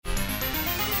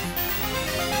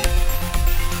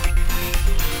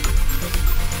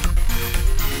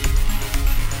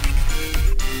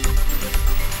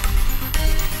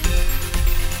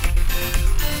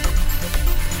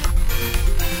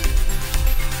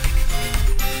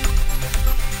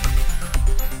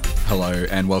Hello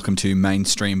and welcome to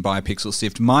Mainstream by Pixel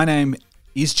Sift. My name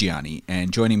is Gianni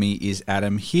and joining me is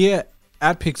Adam. Here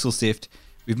at Pixel Sift,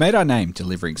 we've made our name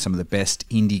delivering some of the best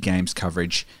indie games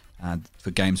coverage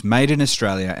for games made in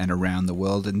Australia and around the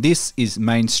world. And this is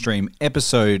Mainstream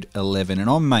episode 11. And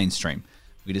on Mainstream,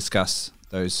 we discuss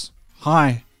those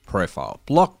high-profile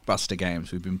blockbuster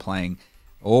games we've been playing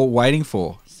or waiting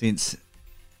for since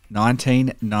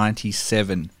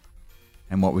 1997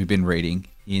 and what we've been reading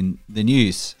in the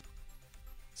news.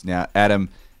 Now, Adam,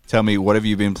 tell me, what have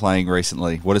you been playing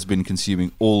recently? What has been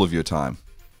consuming all of your time?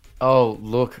 Oh,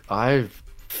 look, I've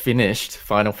finished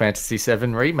Final Fantasy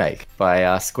VII Remake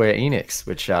by Square Enix,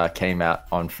 which came out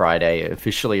on Friday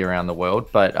officially around the world,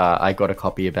 but I got a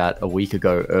copy about a week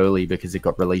ago early because it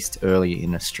got released early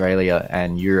in Australia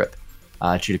and Europe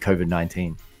due to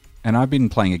COVID-19. And I've been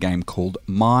playing a game called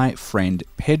My Friend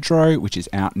Pedro, which is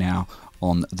out now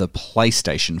on the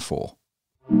PlayStation 4.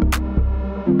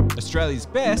 Australia's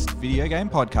best video game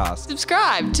podcast.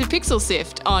 Subscribe to Pixel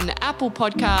Sift on Apple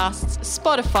Podcasts,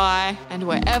 Spotify, and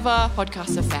wherever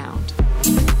podcasts are found.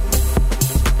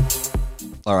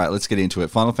 All right, let's get into it.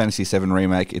 Final Fantasy VII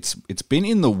Remake. It's been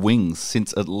in the wings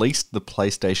since at least the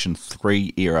PlayStation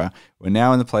 3 era. We're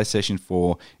now in the PlayStation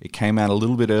 4. It came out a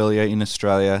little bit earlier in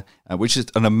Australia, which is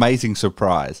an amazing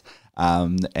surprise.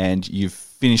 And you've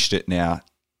finished it now.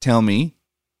 Tell me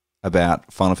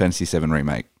about Final Fantasy VII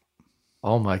Remake.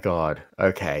 Oh my god.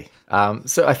 Okay.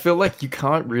 So I feel like you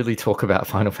can't really talk about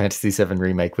Final Fantasy VII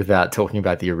Remake without talking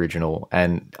about the original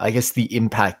and I guess the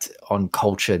impact on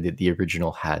culture that the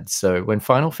original had. So when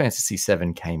Final Fantasy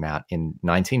VII came out in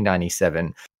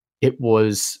 1997, it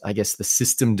was, I guess, the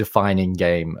system-defining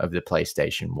game of the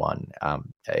PlayStation 1,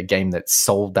 a game that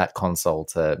sold that console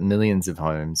to millions of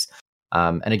homes,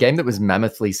 and a game that was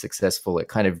mammothly successful. It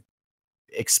kind of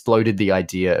exploded the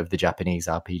idea of the Japanese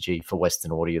RPG for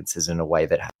Western audiences in a way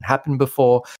that hadn't happened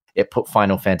before. It put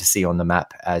Final Fantasy on the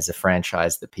map as a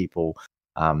franchise that people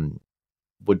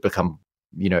would become,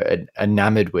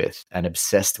 enamored with and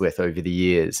obsessed with over the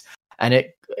years. And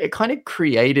it kind of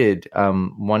created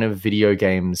one of video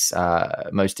games'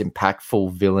 most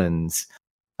impactful villains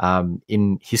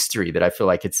in history that I feel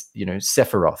like it's,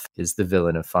 Sephiroth is the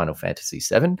villain of Final Fantasy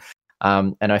VII.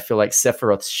 And I feel like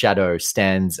Sephiroth's shadow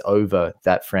stands over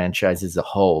that franchise as a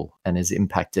whole and has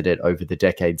impacted it over the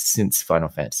decades since Final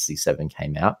Fantasy VII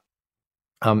came out.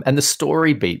 And the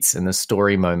story beats and the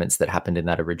story moments that happened in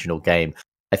that original game,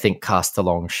 I think, cast a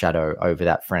long shadow over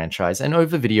that franchise and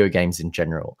over video games in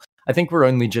general. I think we're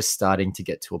only just starting to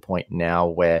get to a point now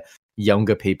where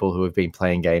younger people who have been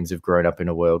playing games have grown up in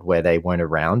a world where they weren't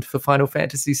around for Final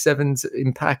Fantasy VII's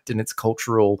impact and its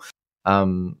cultural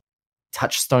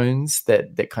touchstones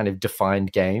that kind of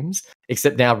defined games,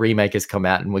 except now Remake has come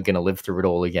out and we're going to live through it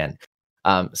all again.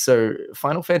 So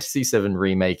Final Fantasy VII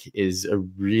Remake is a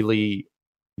really,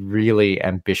 really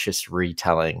ambitious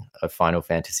retelling of Final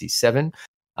Fantasy VII.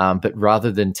 But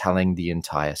rather than telling the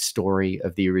entire story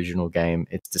of the original game,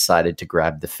 it's decided to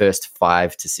grab the first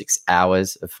 5 to 6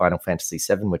 hours of Final Fantasy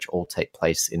VII, which all take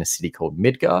place in a city called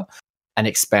Midgar, and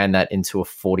expand that into a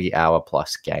 40-hour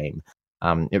plus game.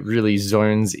 It really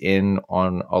zones in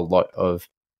on a lot of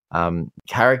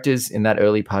characters in that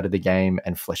early part of the game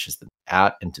and fleshes them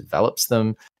out and develops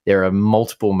them. There are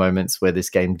multiple moments where this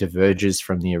game diverges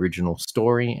from the original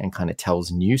story and kind of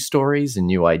tells new stories and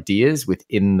new ideas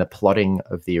within the plotting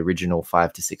of the original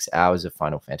 5 to 6 hours of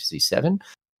Final Fantasy VII.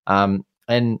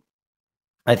 And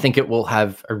I think it will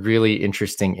have a really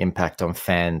interesting impact on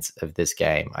fans of this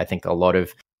game. I think a lot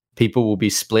of people will be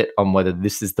split on whether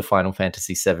this is the Final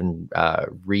Fantasy VII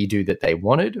redo that they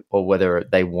wanted or whether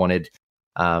they wanted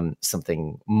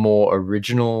something more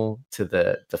original to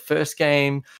the first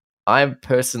game. I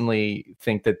personally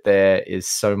think that there is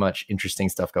so much interesting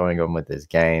stuff going on with this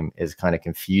game. It's kind of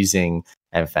confusing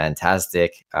and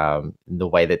fantastic. The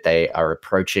way that they are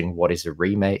approaching what is a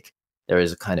remake. There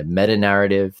is a kind of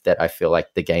meta-narrative that I feel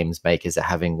like the games makers are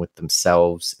having with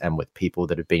themselves and with people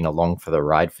that have been along for the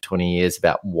ride for 20 years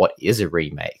about what is a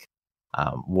remake,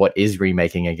 what is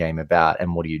remaking a game about,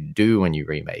 and what do you do when you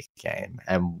remake a game,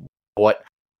 and what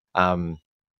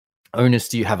onus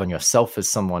do you have on yourself as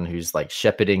someone who's like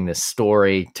shepherding this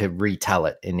story to retell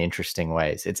it in interesting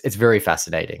ways. It's very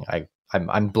fascinating.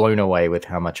 I'm blown away with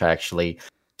how much I actually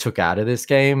took out of this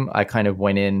game. I kind of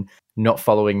went in not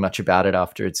following much about it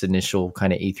after its initial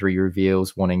kind of E3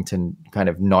 reveals, wanting to kind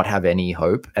of not have any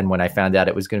hope. And when I found out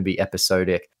it was going to be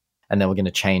episodic and then we're going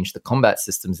to change the combat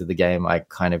systems of the game, I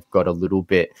kind of got a little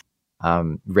bit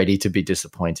ready to be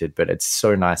disappointed. But it's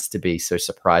so nice to be so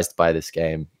surprised by this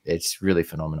game. It's really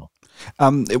phenomenal.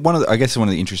 I guess one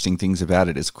of the interesting things about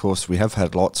it is, of course, we have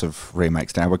had lots of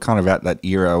remakes now. We're kind of at that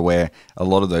era where a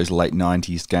lot of those late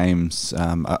 90s games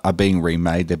are being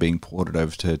remade. They're being ported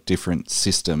over to different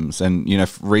systems. And,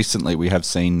 recently we have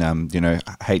seen,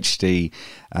 HD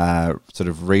sort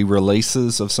of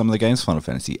re-releases of some of the games. Final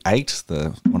Fantasy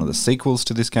VIII, one of the sequels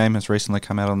to this game, has recently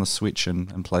come out on the Switch and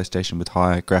PlayStation with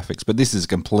higher graphics. But this is a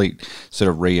complete sort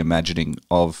of reimagining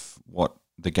of what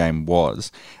the game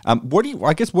was. What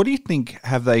do you think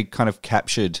have they kind of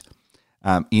captured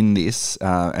in this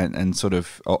and sort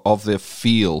of the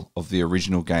feel of the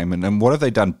original game, and what have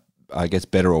they done, I guess,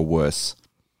 better or worse?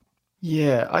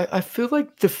 Yeah, I feel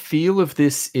like the feel of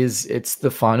this it's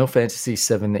the Final Fantasy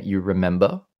VII that you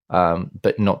remember,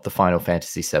 but not the Final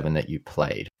Fantasy VII that you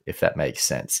played, if that makes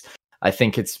sense. I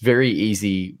think it's very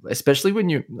easy, especially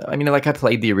when I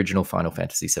played the original Final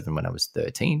Fantasy VII when I was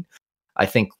 13. I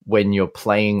think when you're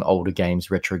playing older games,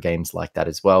 retro games like that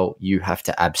as well, you have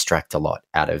to abstract a lot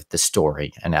out of the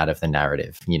story and out of the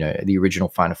narrative. The original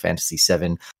Final Fantasy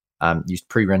VII used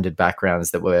pre-rendered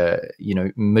backgrounds that were,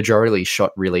 majorly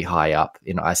shot really high up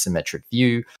in isometric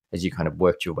view as you kind of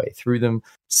worked your way through them.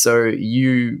 So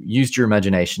you used your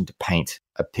imagination to paint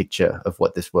a picture of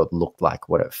what this world looked like,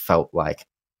 what it felt like.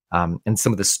 And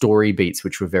some of the story beats,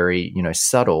 which were very,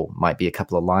 subtle, might be a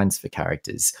couple of lines for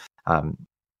characters.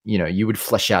 You would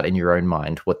flesh out in your own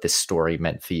mind what this story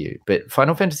meant for you. But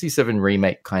Final Fantasy VII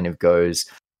Remake kind of goes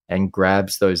and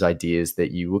grabs those ideas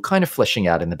that you were kind of fleshing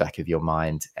out in the back of your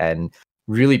mind and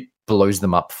really blows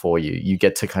them up for you. You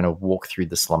get to kind of walk through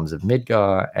the slums of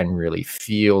Midgar and really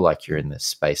feel like you're in this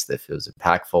space that feels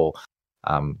impactful.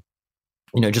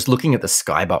 Just looking at the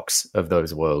skybox of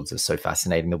those worlds is so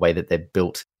fascinating. The way that they're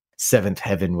built. Seventh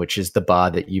Heaven, which is the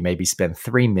bar that you maybe spend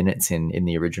 3 minutes in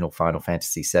the original Final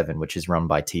Fantasy VII, which is run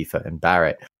by Tifa and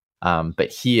Barrett.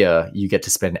 But here you get to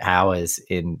spend hours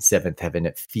in Seventh Heaven.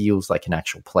 It feels like an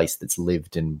actual place that's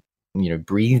lived and,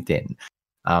 breathed in.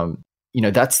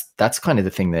 That's kind of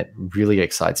the thing that really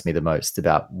excites me the most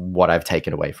about what I've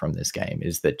taken away from this game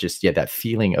is that that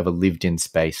feeling of a lived in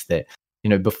space that,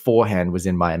 beforehand was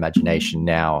in my imagination.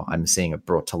 Now I'm seeing it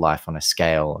brought to life on a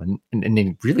scale and in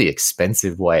a really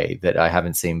expensive way that I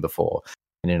haven't seen before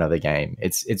in another game.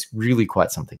 It's really quite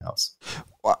something else.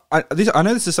 I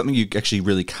know this is something you actually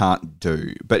really can't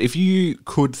do, but if you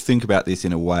could think about this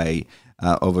in a way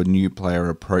of a new player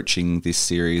approaching this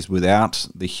series without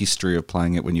the history of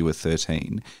playing it when you were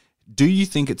 13, do you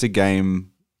think it's a game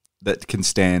that can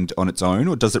stand on its own,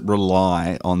 or does it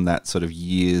rely on that sort of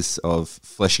years of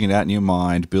fleshing it out in your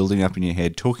mind, building up in your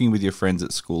head, talking with your friends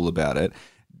at school about it?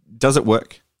 Does it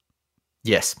work?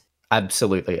 Yes,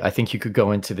 absolutely. I think you could go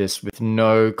into this with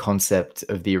no concept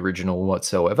of the original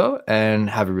whatsoever and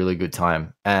have a really good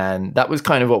time. And that was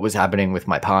kind of what was happening with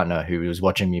my partner, who was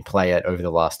watching me play it over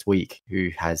the last week, who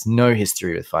has no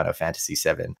history with Final Fantasy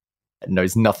VII.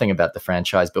 Knows nothing about the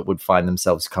franchise, but would find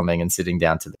themselves coming and sitting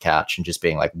down to the couch and just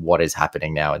being like, what is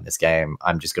happening now in this game?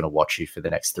 I'm just going to watch you for the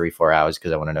next 3-4 hours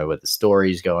because I want to know where the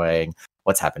story's going,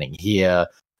 what's happening here,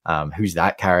 who's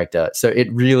that character. So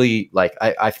it really,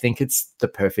 I think it's the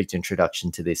perfect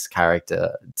introduction to these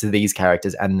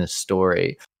characters and the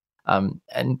story.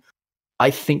 And I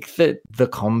think that the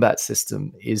combat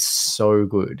system is so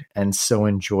good and so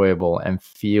enjoyable and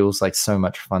feels like so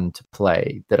much fun to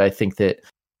play that I think that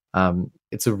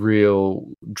it's a real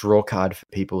draw card for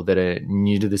people that are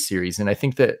new to the series. And I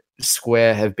think that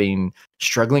Square have been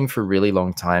struggling for a really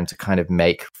long time to kind of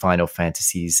make Final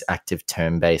Fantasy's active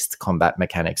turn-based combat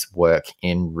mechanics work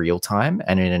in real time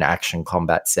and in an action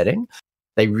combat setting.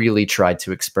 They really tried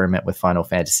to experiment with Final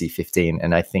Fantasy 15,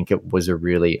 and I think it was a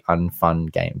really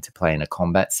unfun game to play in a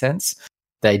combat sense.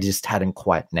 They just hadn't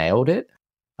quite nailed it.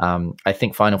 I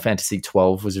think Final Fantasy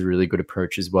 12 was a really good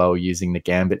approach as well, using the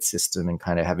gambit system and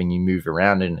kind of having you move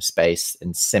around in a space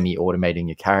and semi-automating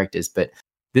your characters. But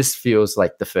this feels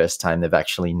like the first time they've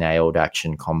actually nailed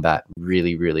action combat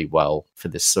really, really well for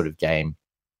this sort of game.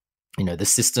 The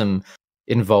system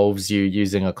involves you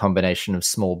using a combination of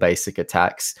small basic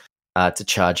attacks to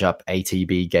charge up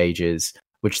ATB gauges,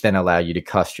 which then allow you to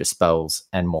cast your spells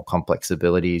and more complex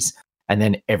abilities. And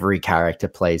then every character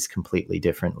plays completely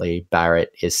differently.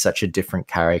 Barrett is such a different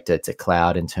character to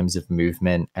Cloud in terms of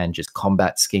movement and just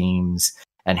combat schemes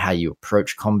and how you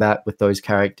approach combat with those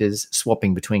characters.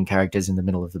 Swapping between characters in the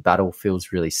middle of the battle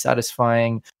feels really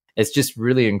satisfying. It's just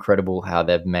really incredible how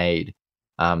they've made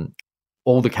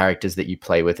all the characters that you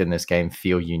play with in this game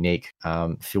feel unique,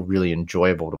 feel really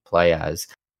enjoyable to play as.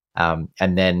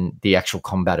 And then the actual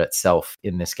combat itself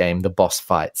in this game, the boss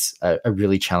fights are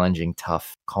really challenging,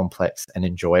 tough, complex, and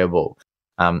enjoyable.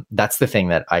 That's the thing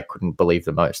that I couldn't believe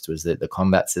the most, was that the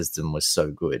combat system was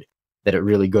so good. that it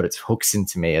really got its hooks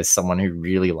into me as someone who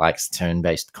really likes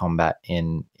turn-based combat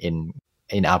in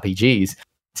RPGs.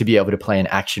 To be able to play an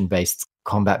action-based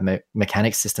combat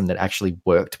mechanic system that actually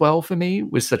worked well for me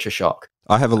was such a shock.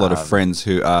 I have a lot of friends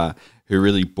who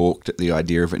really balked at the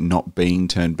idea of it not being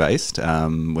turn-based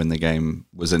when the game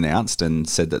was announced, and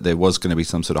said that there was going to be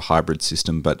some sort of hybrid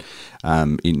system. But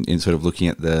in sort of looking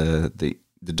at the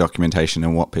documentation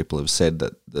and what people have said,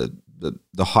 that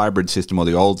the hybrid system, or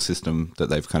the old system that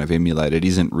they've kind of emulated,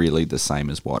 isn't really the same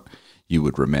as what you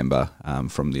would remember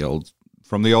from the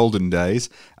olden days.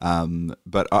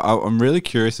 But I'm really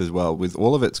curious as well, with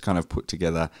all of it's kind of put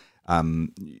together.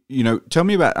 Tell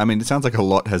me about, I mean, it sounds like a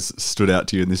lot has stood out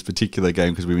to you in this particular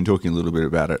game, because we've been talking a little bit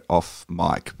about it off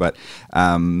mic, but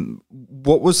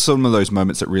what was some of those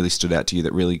moments that really stood out to you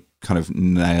that really kind of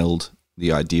nailed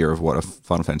the idea of what a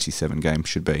Final Fantasy VII game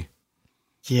should be?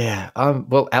 Yeah.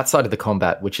 Well, outside of the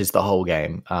combat, which is the whole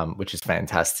game, which is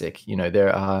fantastic,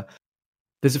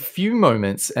 there's a few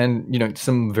moments, and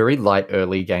some very light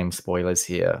early game spoilers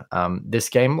here. This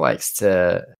game likes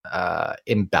to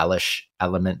embellish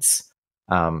elements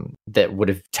that would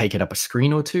have taken up a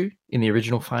screen or two in the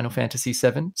original Final Fantasy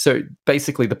VII. So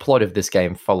basically, the plot of this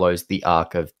game follows the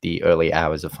arc of the early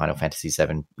hours of Final Fantasy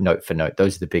VII, note for note.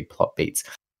 Those are the big plot beats.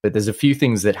 But there's a few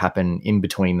things that happen in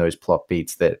between those plot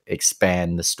beats that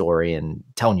expand the story and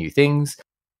tell new things.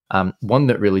 One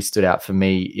that really stood out for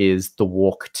me is the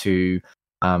walk to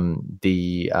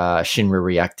the Shinra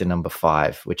Reactor number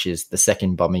 5, which is the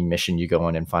second bombing mission you go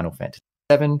on in Final Fantasy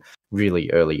VII,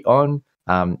 really early on.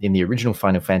 In the original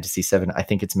Final Fantasy VII, I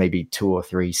think it's maybe 2 or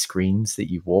 3 screens that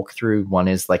you walk through. One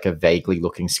is like a vaguely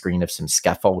looking screen of some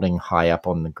scaffolding high up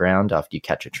on the ground after you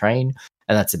catch a train,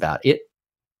 and that's about it.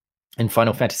 In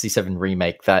Final Fantasy VII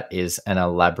Remake, that is an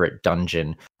elaborate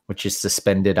dungeon which is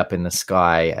suspended up in the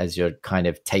sky as you're kind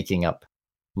of taking up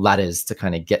ladders to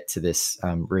kind of get to this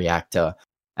reactor.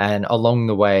 And along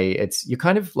the way, you're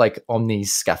kind of like on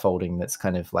these scaffolding that's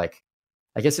kind of like,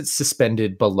 I guess it's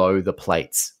suspended below the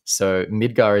plates. So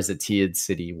Midgar is a tiered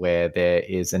city where there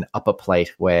is an upper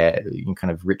plate where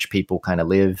kind of rich people kind of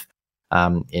live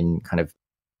in kind of,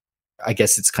 I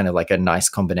guess it's kind of like a nice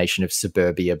combination of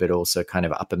suburbia, but also kind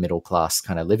of upper middle class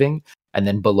kind of living. And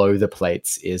then below the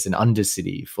plates is an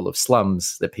undercity full of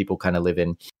slums that people kind of live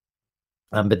in.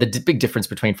 But the big difference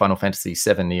between Final Fantasy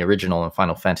VII, the original, and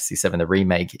Final Fantasy VII, the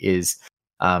remake, is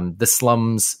the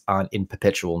slums aren't in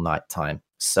perpetual nighttime.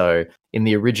 So in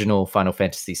the original Final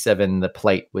Fantasy VII, the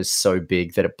plate was so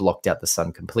big that it blocked out the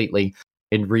sun completely.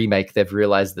 In Remake, they've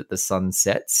realized that the sun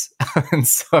sets. And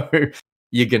so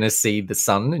you're going to see the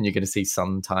sun and you're going to see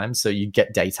sun time. So you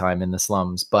get daytime in the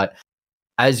slums. But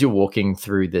as you're walking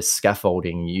through this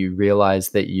scaffolding, you realize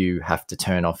that you have to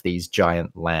turn off these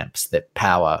giant lamps that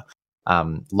power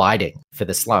lighting for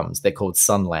the slums. They're called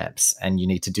sun lamps. And you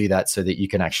need to do that so that you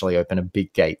can actually open a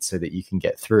big gate so that you can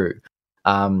get through.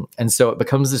 And so it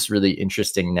becomes this really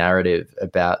interesting narrative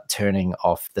about turning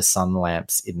off the sun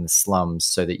lamps in the slums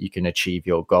so that you can achieve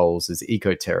your goals as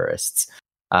eco-terrorists.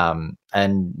 And,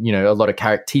 a lot of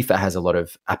Tifa has a lot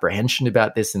of apprehension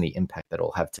about this and the impact that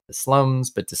it'll have to the slums,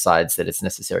 but decides that it's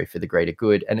necessary for the greater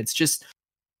good. And it's just,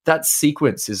 that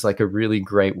sequence is like a really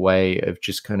great way of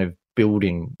just kind of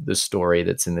building the story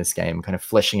that's in this game, kind of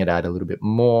fleshing it out a little bit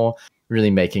more, really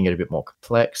making it a bit more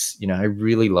complex. I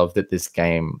really love that this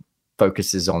game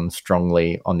focuses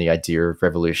strongly on the idea of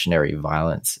revolutionary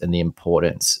violence and the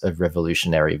importance of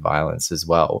revolutionary violence as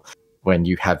well, when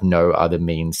you have no other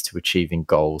means to achieving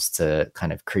goals to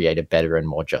kind of create a better and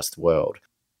more just world.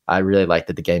 I really like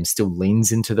that the game still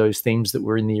leans into those themes that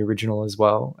were in the original as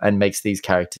well, and makes these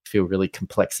characters feel really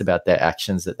complex about their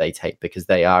actions that they take, because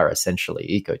they are essentially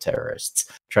eco-terrorists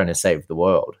trying to save the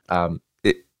world.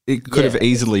 It could have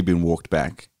easily been walked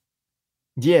back.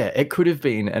 Yeah, it could have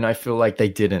been, and I feel like they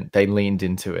didn't. They leaned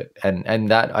into it, and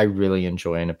that I really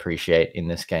enjoy and appreciate in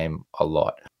this game a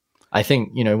lot. I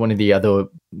think, one of the other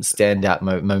standout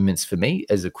moments for me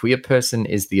as a queer person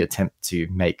is the attempt to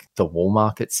make the wall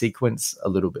market sequence a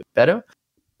little bit better.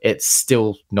 It's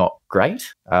still not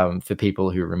great for people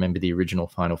who remember the original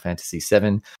Final Fantasy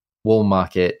VII. Wall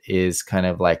market is kind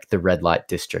of like the red light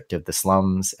district of the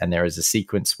slums, and there is a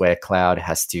sequence where Cloud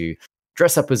has to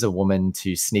dress up as a woman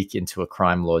to sneak into a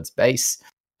crime lord's base.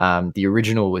 The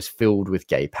original was filled with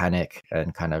gay panic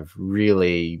and kind of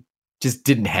really just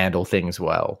didn't handle things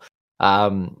well.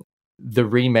 The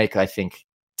remake, I think,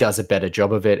 does a better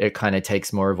job of it. It kind of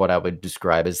takes more of what I would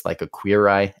describe as like a Queer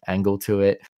Eye angle to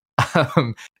it.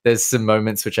 There's some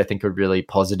moments which I think are really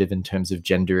positive in terms of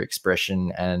gender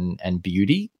expression and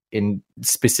beauty, in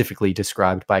specifically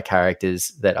described by characters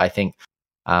that I think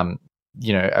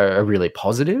are really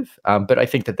positive. But I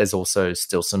think that there's also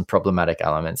still some problematic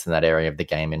elements in that area of the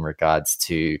game in regards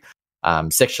to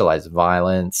sexualized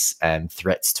violence and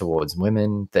threats towards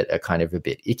women that are kind of a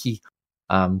bit icky.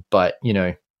 But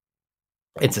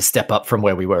it's a step up from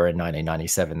where we were in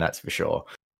 1997, that's for sure.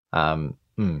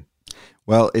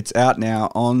 Well, it's out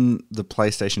now on the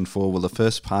PlayStation 4. Well, the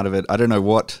first part of it, I don't know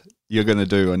what you're going to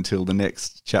do until the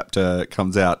next chapter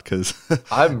comes out, because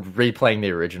I'm replaying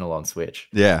the original on Switch.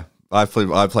 Yeah, I played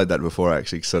that before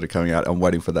actually, sort of coming out. I'm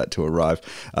waiting for that to arrive.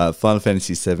 Final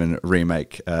Fantasy VII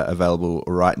Remake available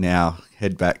right now.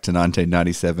 Head back to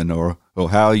 1997, or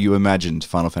how you imagined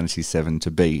Final Fantasy VII to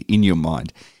be in your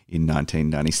mind in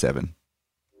 1997.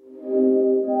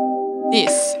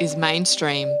 This is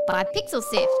Mainstream by Pixel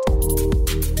Sift.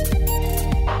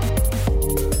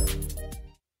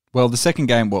 Well, the second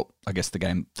game, I guess the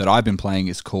game that I've been playing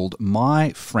is called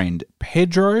My Friend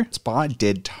Pedro. It's by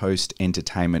Dead Toast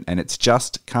Entertainment, and it's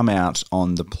just come out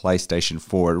on the PlayStation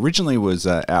 4. It originally was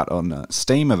out on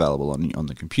Steam, available on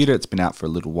the computer. It's been out for a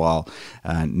little while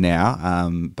now,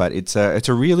 but it's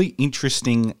a really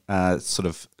interesting sort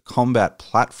of combat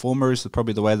platformer is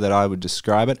probably the way that I would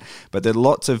describe it. But there are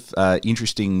lots of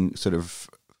interesting sort of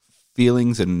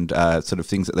feelings and sort of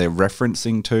things that they're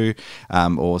referencing to,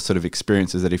 or sort of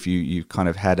experiences that if you kind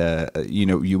of had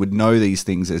you would know these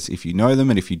things as if you know them,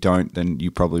 and if you don't, then you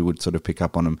probably would sort of pick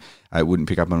up on them. I wouldn't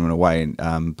pick up on them in a way.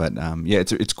 But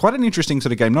it's quite an interesting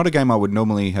sort of game. Not a game I would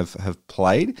normally have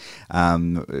played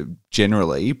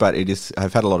generally, but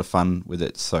I've had a lot of fun with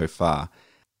it so far.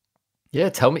 Yeah,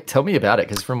 tell me about it,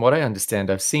 because from what I understand,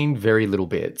 I've seen very little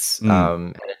bits,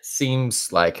 and it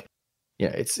seems like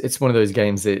it's one of those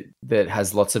games that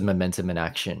has lots of momentum and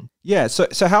action. Yeah, so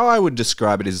how I would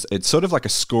describe it is it's sort of like a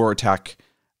score attack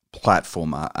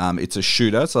platformer. It's a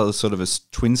shooter, so it's sort of a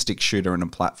twin stick shooter and a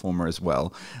platformer as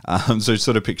well. So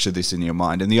sort of picture this in your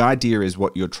mind. And the idea is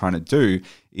what you're trying to do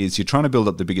is you're trying to build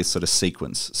up the biggest sort of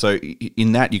sequence. So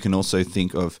in that, you can also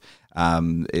think of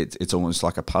it's almost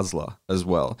like a puzzler as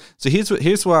well. So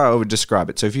here's where I would describe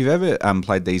it. So if you've ever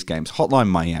played these games, Hotline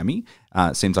Miami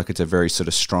seems like it's a very sort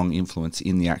of strong influence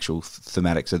in the actual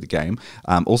thematics of the game.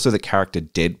 Also, the character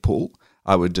Deadpool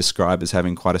I would describe as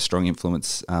having quite a strong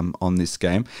influence on this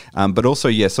game. But also,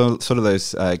 so sort of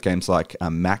those games like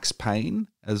Max Payne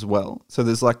as well. So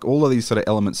there's like all of these sort of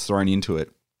elements thrown into it.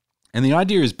 And the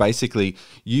idea is basically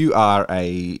you are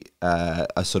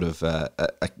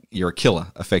you're a killer,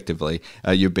 effectively.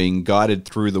 You're being guided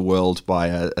through the world by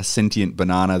a sentient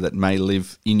banana that may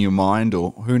live in your mind,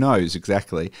 or who knows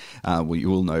exactly. You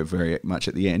will know very much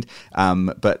at the end.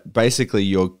 But basically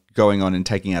you're going on and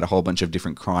taking out a whole bunch of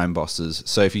different crime bosses.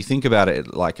 So if you think about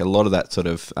it, like a lot of that sort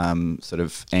of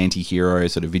anti-hero,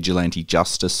 sort of vigilante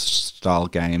justice style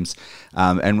games,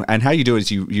 and how you do it is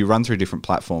you run through different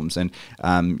platforms, and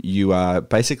you are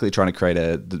basically trying to create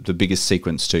the biggest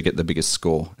sequence to get the biggest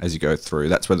score as you go through.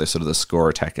 That's where the sort of the score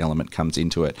attack element comes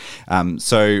into it.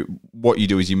 So what you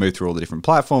do is you move through all the different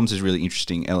platforms. There's really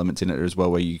interesting elements in it as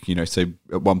well, where so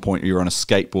at one point you're on a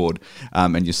skateboard,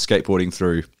 and you're skateboarding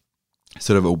through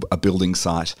sort of a building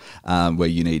site where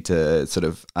you need to sort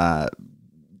of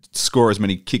score as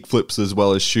many kick flips as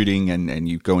well as shooting, and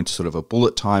you go into sort of a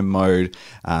bullet time mode.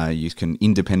 You can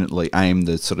independently aim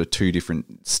the sort of two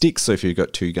different sticks. So if you've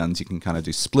got two guns, you can kind of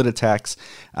do split attacks.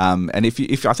 And I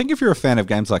think if you're a fan of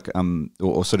games like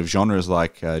or sort of genres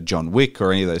like John Wick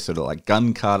or any of those sort of like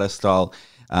gun kata style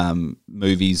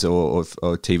movies or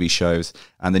TV shows,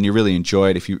 and then you really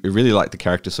enjoy it. If you really like the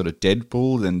character sort of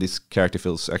Deadpool, then this character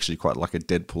feels actually quite like a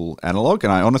Deadpool analog.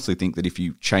 And I honestly think that if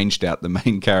you changed out the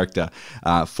main character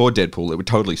for Deadpool, it would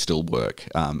totally still work.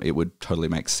 It would totally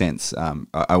make sense.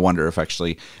 I wonder if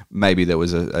actually maybe there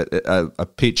was a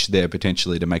pitch there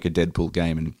potentially to make a Deadpool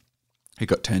game, and it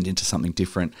got turned into something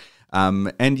different.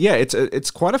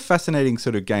 It's quite a fascinating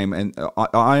sort of game, and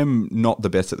I am not the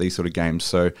best at these sort of games,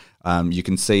 so you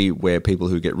can see where people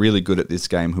who get really good at this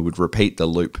game, who would repeat the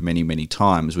loop many, many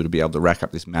times, would be able to rack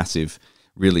up this massive,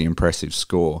 really impressive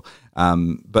score.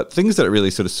 But things that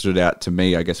really sort of stood out to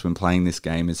me, I guess, when playing this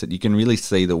game is that you can really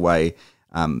see the way,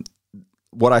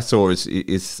 what I saw is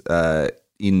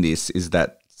in this is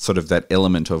that sort of that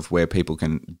element of where people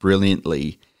can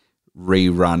brilliantly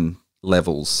rerun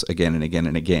levels again and again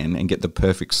and again and get the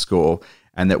perfect score,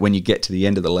 and that when you get to the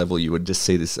end of the level, you would just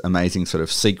see this amazing sort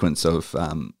of sequence of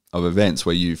events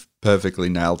where you've perfectly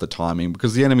nailed the timing,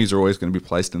 because the enemies are always going to be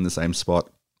placed in the same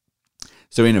spot.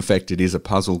 So in effect, it is a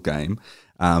puzzle game,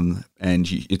 and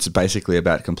it's basically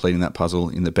about completing that puzzle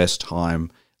in the best time,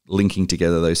 linking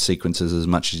together those sequences as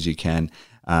much as you can,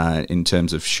 in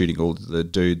terms of shooting all the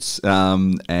dudes,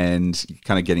 and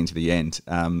kind of getting to the end.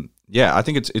 Yeah, I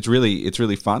think it's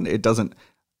really fun. It doesn't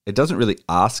really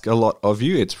ask a lot of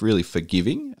you. It's really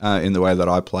forgiving in the way that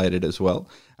I played it as well.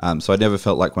 So I never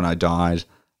felt like when I died,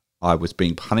 I was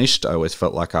being punished. I always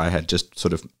felt like I had just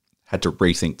sort of had to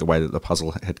rethink the way that the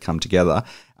puzzle had come together.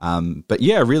 But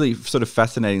yeah, really sort of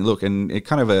fascinating look, and it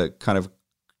kind of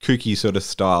kooky sort of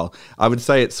style. I would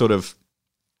say it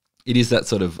is that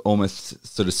sort of almost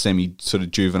sort of semi sort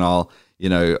of juvenile.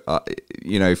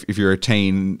 If you're a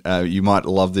teen, you might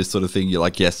love this sort of thing. You're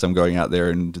like, yes, I'm going out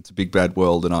there and it's a big bad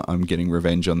world, and I'm getting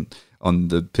revenge on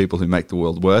the people who make the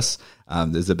world worse.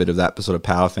 There's a bit of that sort of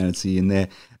power fantasy in there.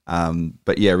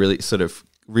 But yeah, really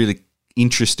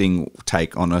interesting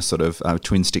take on a sort of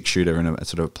twin stick shooter in a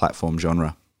sort of platform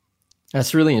genre.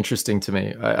 That's really interesting to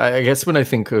me. I guess when I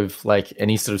think of like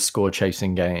any sort of score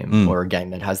chasing game or a game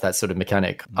that has that sort of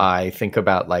mechanic, I think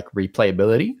about like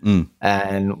replayability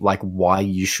and like why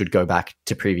you should go back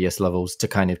to previous levels to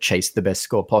kind of chase the best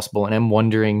score possible. And I'm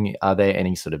wondering, are there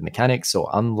any sort of mechanics or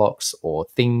unlocks or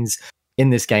things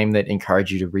in this game that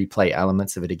encourage you to replay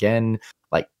elements of it again?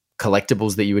 Like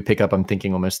collectibles that you would pick up. I'm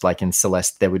thinking almost like in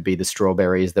Celeste, there would be the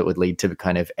strawberries that would lead to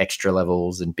kind of extra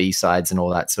levels and B-sides and all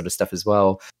that sort of stuff as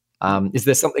well. Is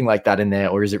there something like that in there,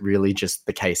 or is it really just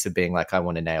the case of being like, I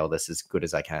want to nail this as good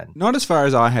as I can? Not as far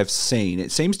as I have seen.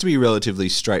 It seems to be relatively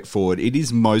straightforward. It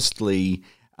is mostly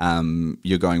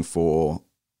you're going for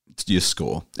your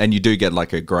score, and you do get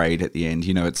like a grade at the end.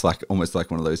 It's like almost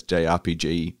like one of those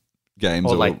JRPG games.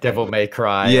 Or like Devil May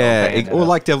Cry. Yeah, or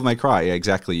like Devil May Cry. Yeah,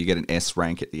 exactly. You get an S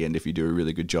rank at the end if you do a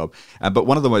really good job. But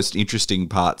one of the most interesting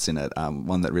parts in it,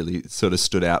 one that really sort of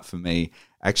stood out for me,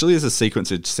 actually is a sequence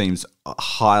that seems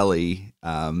highly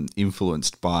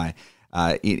influenced by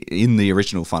in the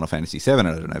original Final Fantasy VII. I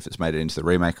don't know if it's made it into the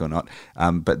remake or not,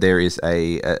 but there is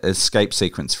a escape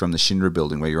sequence from the Shinra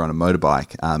building where you're on a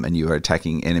motorbike and you are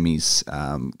attacking enemies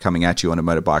coming at you on a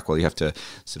motorbike while you have to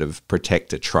sort of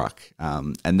protect a truck.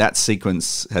 And that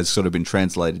sequence has sort of been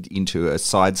translated into a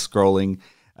side-scrolling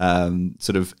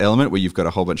sort of element where you've got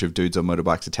a whole bunch of dudes on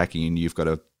motorbikes attacking you, and you've got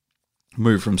to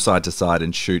move from side to side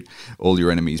and shoot all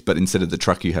your enemies. But instead of the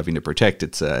truck you having to protect,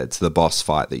 it's the boss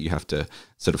fight that you have to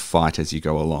sort of fight as you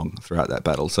go along throughout that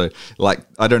battle. So, like,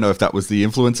 I don't know if that was the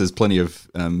influence. There's plenty of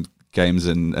games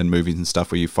and movies and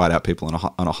stuff where you fight out people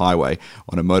on a highway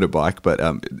on a motorbike. But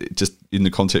just in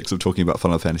the context of talking about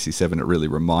Final Fantasy VII, it really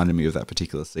reminded me of that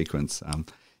particular sequence.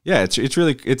 It's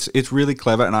really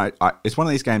clever, and I it's one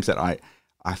of these games that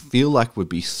I feel like would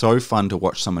be so fun to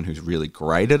watch someone who's really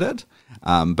great at it.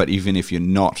 But even if you're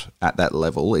not at that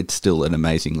level, it's still an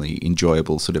amazingly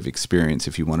enjoyable sort of experience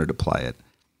if you wanted to play it.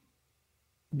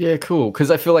 Yeah, cool.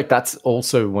 Because I feel like that's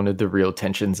also one of the real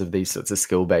tensions of these sorts of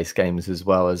skill-based games, as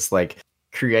well as like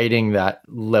creating that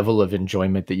level of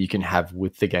enjoyment that you can have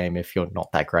with the game if you're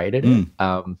not that great at it.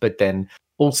 But then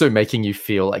also making you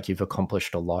feel like you've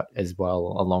accomplished a lot as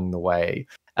well along the way.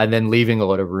 And then leaving a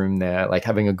lot of room there, like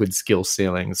having a good skill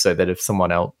ceiling so that if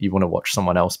you want to watch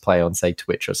someone else play on, say,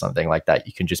 Twitch or something like that,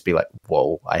 you can just be like,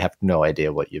 whoa, I have no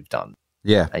idea what you've done.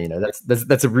 Yeah. And,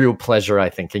 that's a real pleasure, I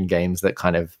think, in games that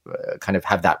kind of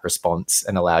have that response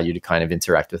and allow you to kind of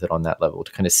interact with it on that level,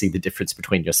 to kind of see the difference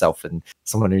between yourself and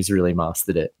someone who's really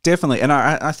mastered it. Definitely. And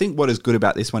I think what is good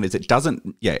about this one is it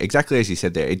doesn't, exactly as you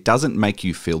said there, it doesn't make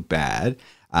you feel bad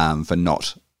for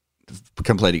not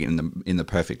completing it in the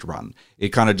perfect run. It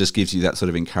kind of just gives you that sort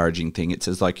of encouraging thing. It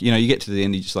says like, you get to the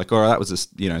end, you're just like, oh, that was a,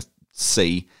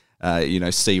 C,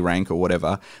 C rank or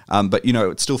whatever. But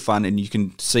it's still fun, and you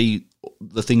can see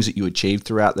the things that you achieved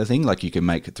throughout the thing. Like you can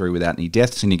make it through without any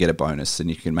deaths and you get a bonus, and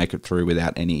you can make it through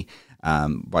without any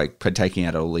by taking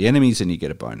out all the enemies and you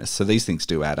get a bonus. So these things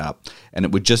do add up, and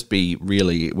it would just be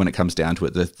really, when it comes down to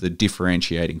it, the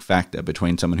differentiating factor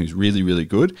between someone who's really, really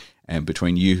good and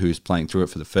between you who's playing through it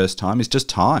for the first time is just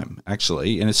time,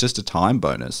 actually, and it's just a time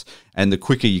bonus. And the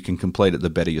quicker you can complete it, the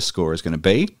better your score is going to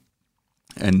be.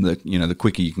 And the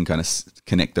quicker you can kind of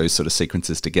connect those sort of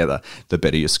sequences together, the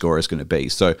better your score is going to be.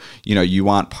 So, you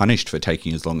aren't punished for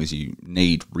taking as long as you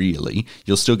need, really.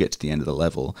 You'll still get to the end of the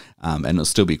level, and it'll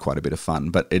still be quite a bit of fun.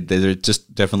 But there are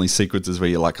just definitely sequences where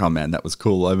you're like, oh man, that was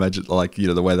cool. I imagine, like,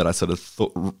 the way that I sort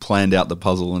of planned out the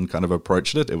puzzle and kind of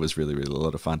approached it, it was really, really a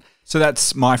lot of fun. So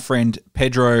that's My Friend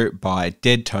Pedro by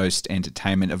Dead Toast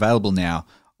Entertainment, available now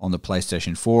on the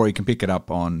PlayStation 4. You can pick it up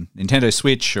on Nintendo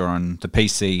Switch or on the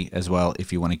PC as well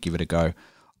if you want to give it a go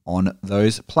on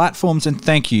those platforms. And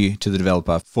thank you to the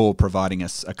developer for providing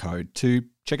us a code to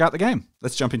check out the game.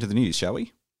 Let's jump into the news, shall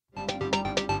we?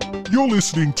 You're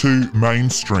listening to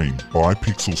Mainstream by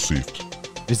Pixel Sift.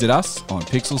 Visit us on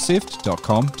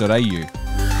pixelsift.com.au.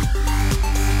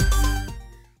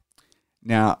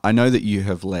 Now, I know that you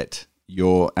have let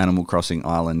your Animal Crossing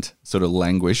island sort of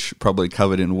languish, probably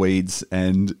covered in weeds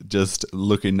and just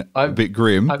looking a bit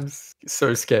grim. I'm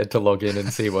so scared to log in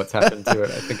and see what's happened to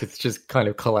it. I think it's just kind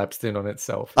of collapsed in on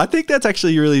itself. I think that's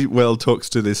actually really well talks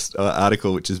to this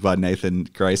article, which is by Nathan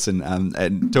Grayson,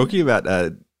 and talking about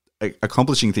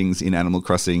accomplishing things in Animal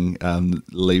Crossing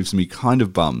leaves me kind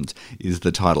of bummed is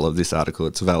the title of this article.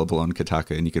 It's available on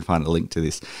Kotaku, and you can find a link to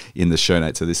this in the show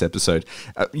notes of this episode.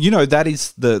 That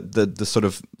is the sort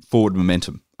of forward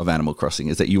momentum of Animal Crossing,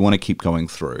 is that you want to keep going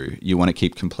through, you want to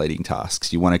keep completing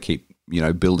tasks, you want to keep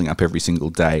building up every single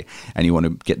day, and you want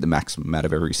to get the maximum out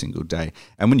of every single day.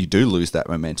 And when you do lose that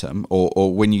momentum,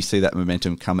 or when you see that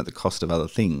momentum come at the cost of other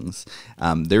things,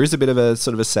 there is a bit of a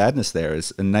sort of a sadness there.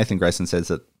 And Nathan Grayson says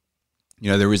that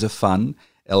there is a fun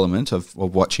element of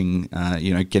watching,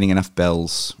 getting enough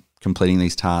bells, completing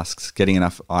these tasks, getting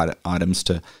enough items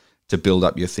to build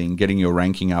up your thing, getting your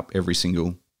ranking up every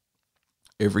single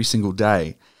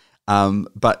day.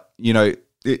 But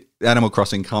Animal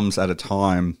Crossing comes at a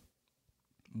time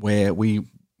where we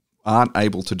aren't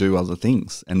able to do other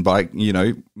things. And by,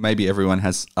 maybe everyone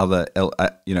has other,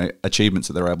 achievements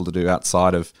that they're able to do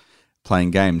outside of playing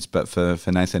games. But for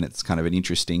Nathan, it's kind of an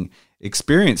interesting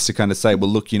experience to kind of say, well,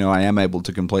 look, I am able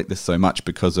to complete this so much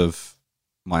because of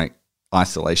my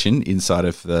isolation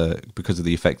because of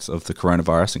the effects of the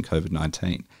coronavirus and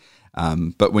COVID-19.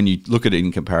 But when you look at it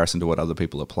in comparison to what other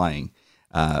people are playing,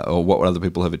 or what other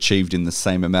people have achieved in the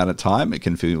same amount of time, it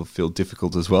can feel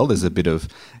difficult as well. There's a bit of,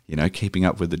 keeping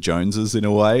up with the Joneses in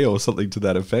a way, or something to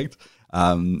that effect.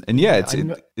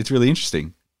 It's really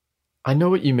interesting. I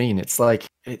know what you mean. It's like,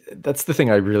 that's the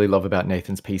thing I really love about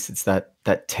Nathan's piece. It's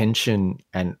that tension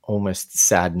and almost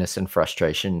sadness and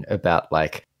frustration about,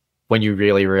 like, when you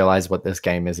really realize what this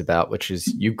game is about, which is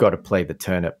you've got to play the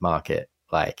turnip market.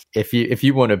 Like, if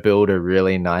you want to build a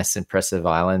really nice, impressive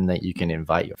island that you can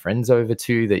invite your friends over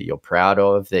to, that you're proud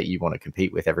of, that you want to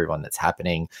compete with everyone that's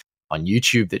happening on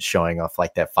YouTube that's showing off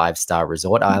like their 5-star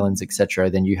resort islands, etc.,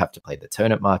 then you have to play the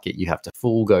turnip market. You have to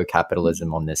full go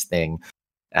capitalism on this thing.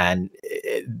 And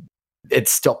it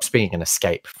stops being an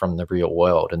escape from the real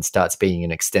world and starts being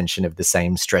an extension of the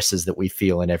same stresses that we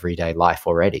feel in everyday life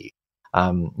already.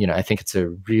 I think it's a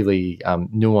really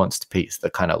nuanced piece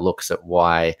that kind of looks at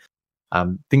why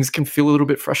things can feel a little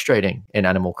bit frustrating in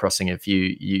Animal Crossing if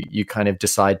you kind of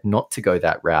decide not to go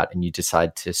that route and you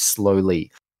decide to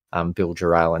slowly build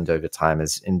your island over time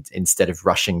instead of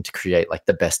rushing to create like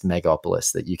the best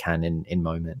megapolis that you can in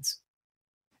moments.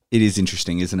 It is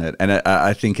interesting, isn't it? And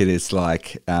I think it is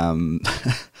like, you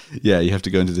have to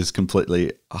go into this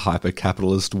completely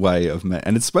hyper-capitalist way of,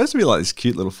 and it's supposed to be like this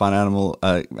cute little fun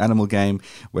animal game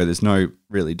where there's no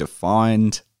really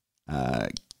defined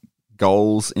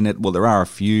goals in it. Well, there are a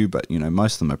few, but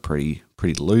most of them are pretty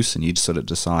loose, and you just sort of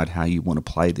decide how you want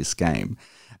to play this game.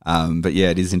 But yeah,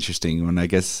 it is interesting. And I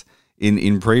guess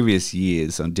in previous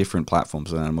years on different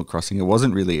platforms on Animal Crossing, it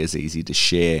wasn't really as easy to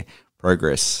share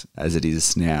progress as it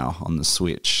is now on the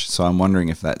Switch. So I'm wondering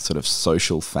if that sort of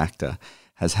social factor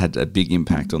has had a big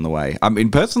impact on the way. I mean,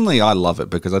 personally, I love it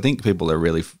because I think people are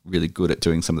really, really good at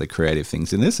doing some of the creative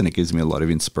things in this, and it gives me a lot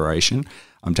of inspiration.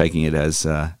 I'm taking it as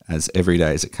every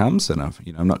day as it comes, and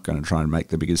I'm not going to try and make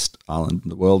the biggest island in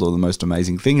the world or the most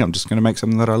amazing thing. I'm just going to make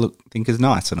something that I think is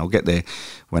nice, and I'll get there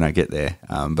when I get there.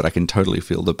 But I can totally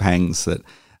feel the pangs that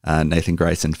Nathan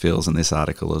Grayson feels in this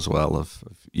article as well of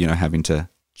having to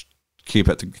keep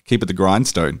at the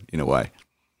grindstone in a way.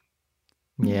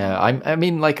 Yeah, I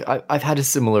mean, like I've had a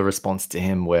similar response to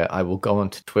him where I will go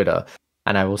onto Twitter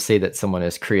and I will see that someone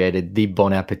has created the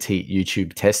Bon Appetit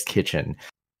YouTube test kitchen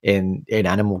in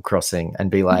Animal Crossing and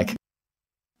be like,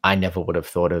 I never would have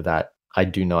thought of that. I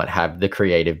do not have the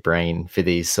creative brain for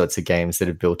these sorts of games that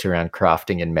are built around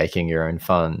crafting and making your own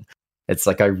fun. It's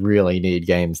like I really need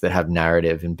games that have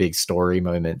narrative and big story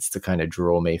moments to kind of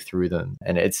draw me through them.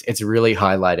 And it's really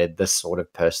highlighted the sort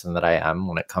of person that I am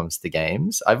when it comes to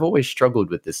games. I've always struggled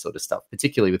with this sort of stuff,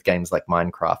 particularly with games like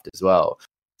Minecraft as well.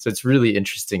 So it's really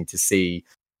interesting to see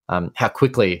how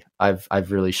quickly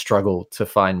I've really struggled to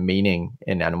find meaning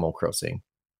in Animal Crossing.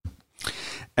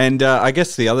 And I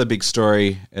guess the other big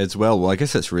story as well, I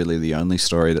guess that's really the only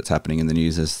story that's happening in the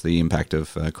news is the impact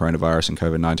of coronavirus and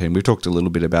COVID-19. We've talked a little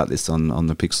bit about this on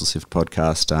the Pixel Sift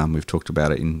podcast. We've talked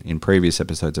about it in previous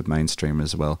episodes of Mainstream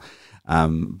as well.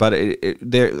 But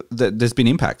there's been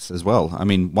impacts as well. I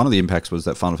mean, one of the impacts was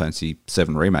that Final Fantasy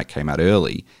VII Remake came out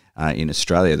early in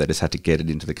Australia. They just had to get it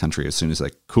into the country as soon as they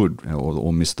could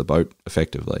or miss the boat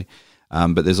effectively.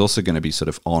 But there's also going to be sort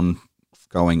of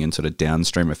ongoing and sort of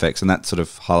downstream effects, and that's sort of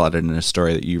highlighted in a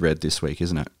story that you read this week,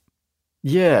 isn't it?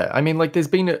 Yeah, I mean, like, there's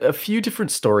been a few different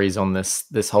stories on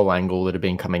this whole angle that have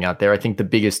been coming out there. I think the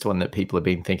biggest one that people have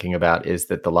been thinking about is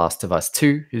that The Last of Us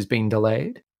 2 has been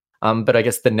delayed. But I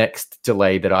guess the next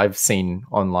delay that I've seen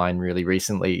online really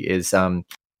recently is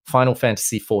Final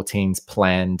Fantasy XIV's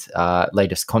planned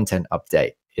latest content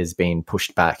update is being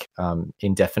pushed back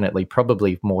indefinitely,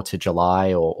 probably more to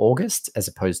July or August as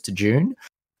opposed to June.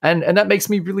 And that makes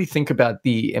me really think about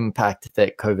the impact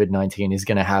that COVID-19 is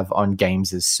going to have on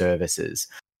games as services.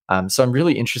 So I'm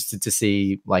really interested to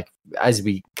see, like, as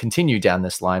we continue down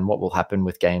this line, what will happen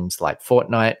with games like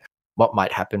Fortnite, what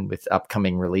might happen with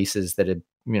upcoming releases that are,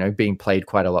 being played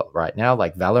quite a lot right now,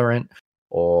 like Valorant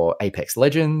or Apex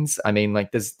Legends. I mean,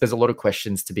 like, there's a lot of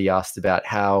questions to be asked about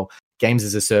how games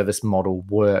as a service model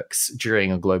works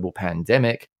during a global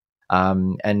pandemic.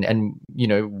 And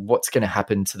what's going to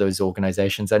happen to those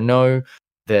organizations. I know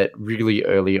that really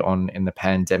early on in the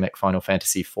pandemic, Final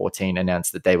Fantasy XIV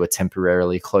announced that they were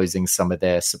temporarily closing some of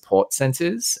their support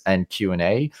centers and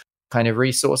Q&A kind of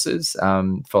resources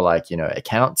for, like,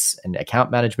 accounts and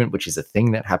account management, which is a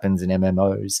thing that happens in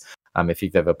MMOs. If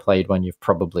you've ever played one, you've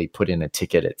probably put in a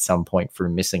ticket at some point for a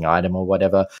missing item or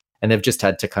whatever. And they've just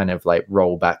had to kind of like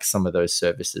roll back some of those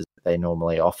services that they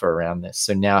normally offer around this.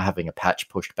 So now having a patch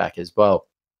pushed back as well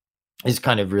is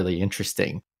kind of really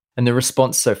interesting. And the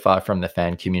response so far from the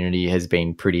fan community has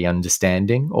been pretty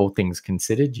understanding, all things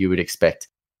considered. You would expect,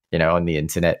 on the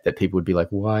internet that people would be like,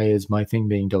 why is my thing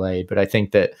being delayed? But I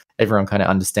think that everyone kind of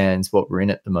understands what we're in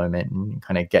at the moment and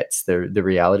kind of gets the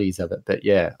realities of it. But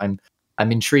yeah, I'm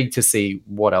intrigued to see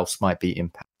what else might be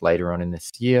impact later on in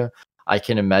this year. I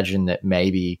can imagine that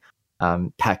maybe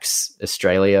PAX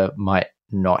Australia might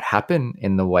not happen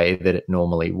in the way that it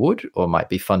normally would, or might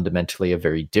be fundamentally a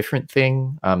very different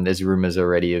thing. There's rumors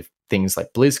already of things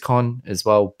like BlizzCon as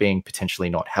well being potentially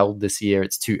not held this year.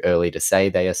 It's too early to say,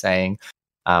 they are saying.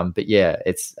 But yeah,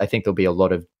 I think there'll be a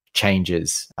lot of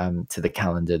changes to the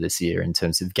calendar this year in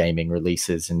terms of gaming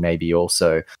releases and maybe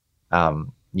also,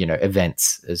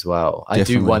 events as well.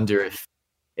 Definitely. I do wonder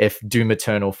if Doom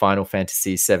Eternal, Final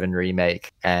Fantasy VII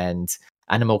Remake, and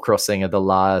Animal Crossing are the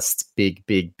last big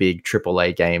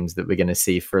AAA games that we're going to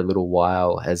see for a little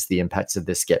while as the impacts of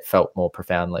this get felt more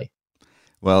profoundly.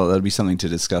 Well, that'll be something to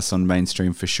discuss on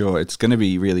Mainstream for sure. It's going to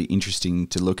be really interesting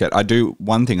to look at.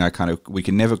 One thing we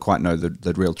can never quite know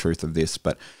the real truth of this,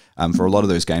 but for a lot of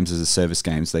those games as a service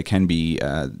games, they can be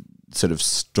sort of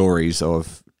stories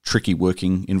of tricky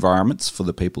working environments for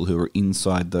the people who are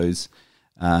inside those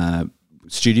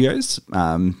studios.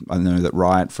 I know that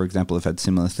Riot, for example, have had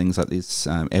similar things like this,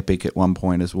 Epic at one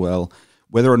point as well.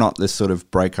 Whether or not this sort of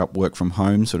break up, work from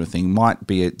home sort of thing might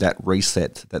be that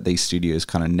reset that these studios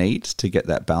kind of need to get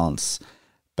that balance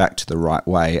back to the right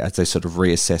way as they sort of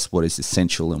reassess what is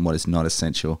essential and what is not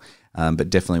essential. But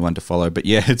definitely one to follow. But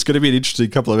yeah, it's going to be an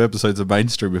interesting couple of episodes of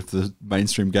Mainstream if the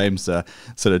mainstream games sort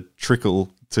of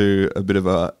trickle to a bit of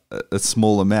a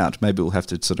small amount. Maybe we'll have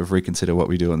to sort of reconsider what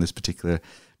we do on this particular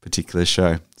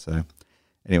show. So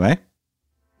anyway,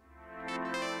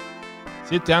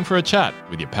 sit down for a chat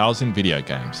with your pals in video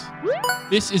games.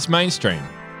 This is Mainstream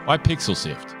by Pixel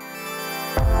Sift.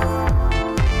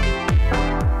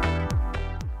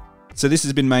 So this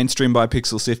has been Mainstream by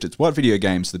Pixel Sift. It's what video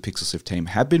games the Pixel Sift team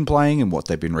have been playing and what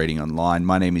they've been reading online.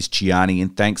 My name is Gianni,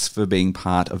 and thanks for being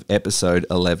part of episode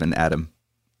 11, Adam.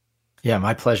 Yeah,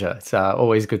 my pleasure. It's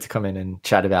always good to come in and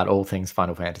chat about all things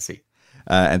Final Fantasy.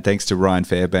 And thanks to Ryan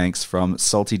Fairbanks from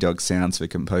Salty Dog Sounds for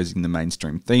composing the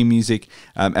Mainstream theme music.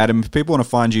 Adam, if people want to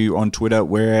find you on Twitter,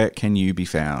 where can you be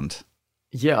found?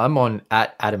 Yeah, I'm on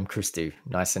 @Adam Christou.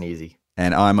 Nice and easy.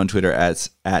 And I'm on Twitter as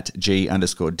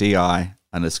 @G_DI_G.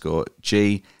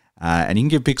 And you can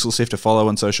give Pixel Sift a follow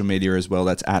on social media as well.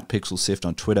 That's @Pixel Sift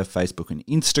on Twitter, Facebook, and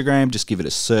Instagram. Just give it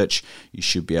a search. You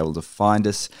should be able to find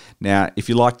us. Now, if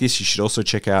you like this, you should also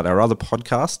check out our other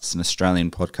podcasts, an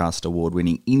Australian Podcast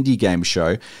Award-winning indie game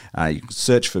show. You can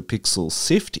search for Pixel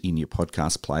Sift in your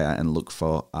podcast player and look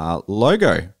for our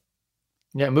logo.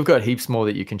 Yeah, and we've got heaps more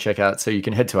that you can check out. So you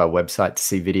can head to our website to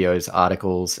see videos,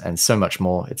 articles, and so much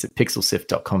more. It's at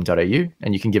pixelsift.com.au,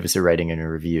 and you can give us a rating and a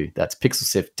review. That's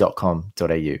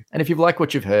pixelsift.com.au. And if you've liked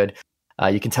what you've heard,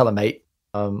 you can tell a mate,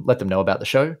 let them know about the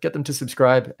show, get them to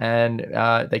subscribe, and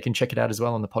they can check it out as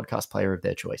well on the podcast player of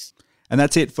their choice. And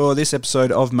that's it for this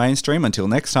episode of Mainstream. Until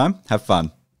next time, have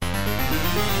fun.